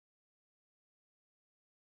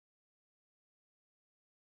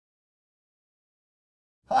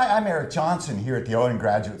Hi, I'm Eric Johnson here at the Owen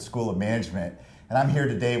Graduate School of Management, and I'm here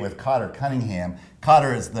today with Cotter Cunningham.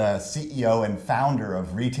 Cotter is the CEO and founder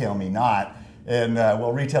of Retail Me Not, and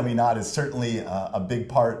well, Retail Me Not is certainly a big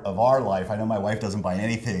part of our life. I know my wife doesn't buy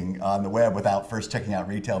anything on the web without first checking out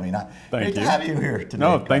Retail Me Not. Great to have you here today.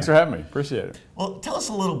 No, Cotter. thanks for having me. Appreciate it. Well, tell us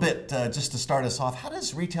a little bit, just to start us off, how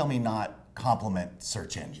does Retail Me Not complement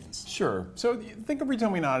search engines? Sure. So think of Retail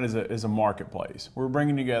Me Not as a marketplace. We're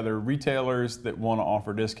bringing together retailers that want to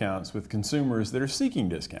offer discounts with consumers that are seeking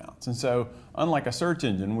discounts. And so unlike a search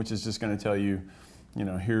engine, which is just going to tell you,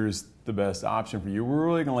 here's the best option for you, we're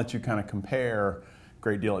really going to let you kind of compare a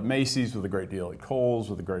great deal at Macy's with a great deal at Kohl's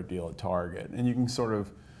with a great deal at Target. And you can sort of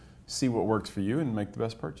see what works for you and make the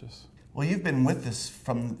best purchase. Well, you've been with us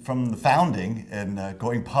from the founding and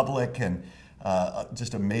going public and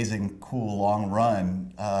just amazing, cool, long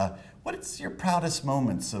run. What is your proudest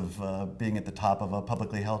moments of being at the top of a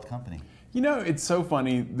publicly held company? It's so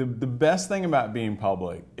funny. The best thing about being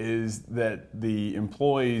public is that the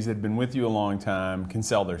employees that have been with you a long time can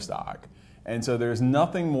sell their stock. And so there's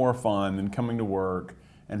nothing more fun than coming to work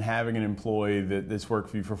and having an employee that's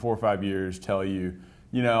worked for you for 4 or 5 years tell you,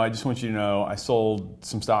 I just want you to know I sold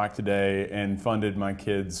some stock today and funded my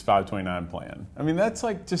kid's 529 plan. I mean, that's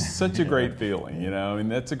like just such a great feeling,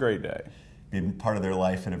 that's a great day. Being part of their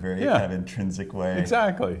life in a very kind of intrinsic way.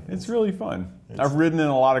 Exactly. It's really fun. I've ridden in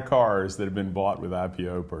a lot of cars that have been bought with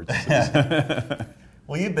IPO purchases.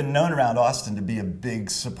 Well, you've been known around Austin to be a big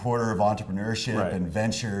supporter of entrepreneurship and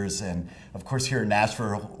ventures, and of course here in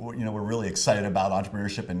Nashville, we're really excited about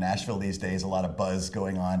entrepreneurship in Nashville these days. A lot of buzz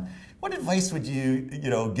going on. What advice would you,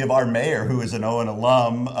 give our mayor, who is an Owen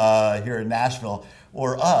alum here in Nashville,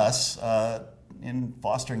 or us in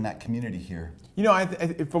fostering that community here?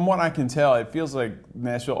 From what I can tell, it feels like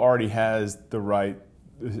Nashville already has the right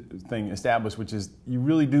thing established, which is you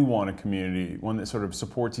really do want a community, one that sort of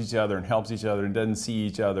supports each other and helps each other and doesn't see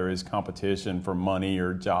each other as competition for money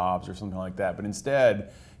or jobs or something like that, but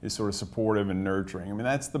instead is sort of supportive and nurturing. I mean,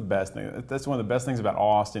 that's the best thing. That's one of the best things about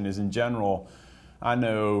Austin is, in general, I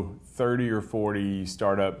know 30 or 40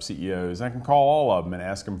 startup CEOs. I can call all of them and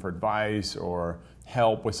ask them for advice or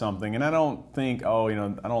help with something. And I don't think, I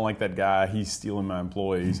don't like that guy, he's stealing my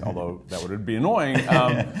employees, although that would be annoying.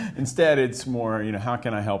 Instead, it's more, how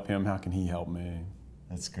can I help him? How can he help me?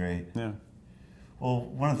 That's great. Yeah. Well,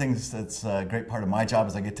 one of the things that's a great part of my job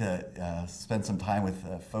is I get to spend some time with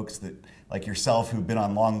folks that, like yourself, who've been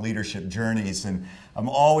on long leadership journeys, and I'm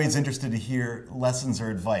always interested to hear lessons or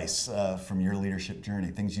advice from your leadership journey,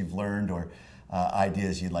 things you've learned or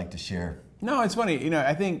ideas you'd like to share. No, it's funny.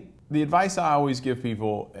 I think the advice I always give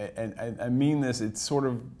people, and I mean this, it's sort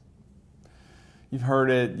of, you've heard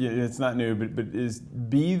it, it's not new, but is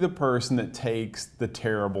be the person that takes the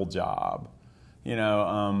terrible job.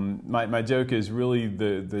 My joke is really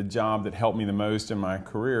the job that helped me the most in my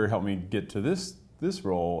career, helped me get to this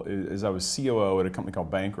role, is I was COO at a company called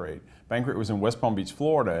Bankrate. Bankrate was in West Palm Beach,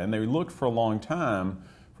 Florida, and they looked for a long time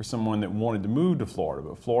for someone that wanted to move to Florida.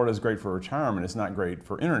 But Florida is great for retirement. It's not great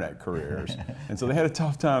for internet careers. And so they had a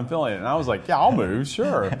tough time filling it. And I was like, yeah, I'll move,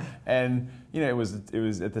 sure. And it was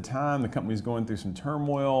at the time the company was going through some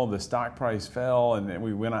turmoil. The stock price fell, and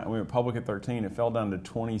we went public at 13. It fell down to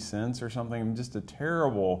 20 cents or something. Just a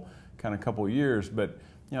terrible kind of couple of years. But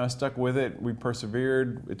I stuck with it. We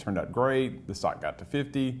persevered. It turned out great. The stock got to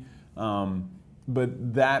 50.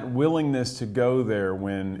 But that willingness to go there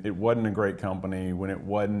when it wasn't a great company, when it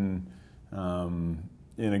wasn't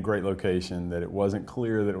in a great location, that it wasn't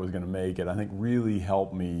clear that it was going to make it, I think really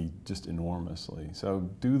helped me just enormously. So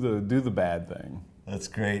do the bad thing. That's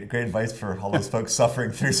great. Great advice for all those folks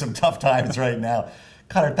suffering through some tough times right now.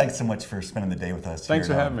 Cotter, thanks so much for spending the day with us. Thanks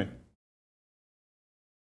for having me.